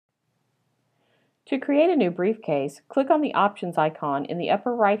To create a new briefcase, click on the Options icon in the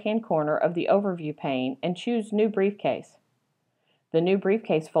upper right-hand corner of the Overview pane and choose New Briefcase. The New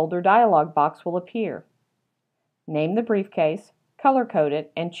Briefcase folder dialog box will appear. Name the briefcase, color code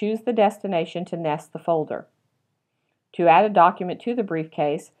it, and choose the destination to nest the folder. To add a document to the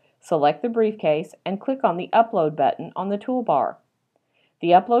briefcase, select the briefcase and click on the Upload button on the toolbar. The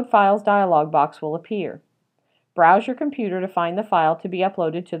Upload Files dialog box will appear. Browse your computer to find the file to be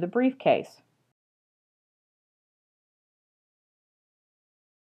uploaded to the briefcase.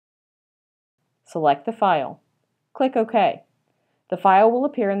 Select the file. Click OK. The file will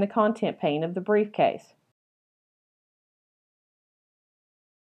appear in the Content pane of the briefcase.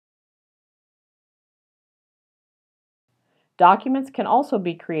 Documents can also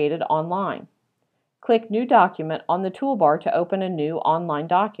be created online. Click New Document on the toolbar to open a new online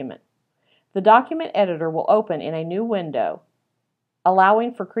document. The document editor will open in a new window,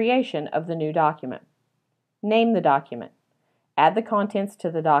 allowing for creation of the new document. Name the document. Add the contents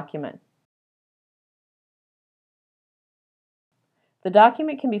to the document. The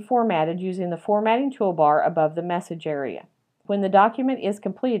document can be formatted using the formatting toolbar above the message area. When the document is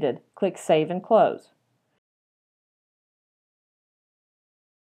completed, click Save and Close.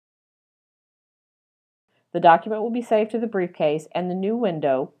 The document will be saved to the briefcase and the new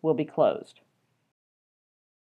window will be closed.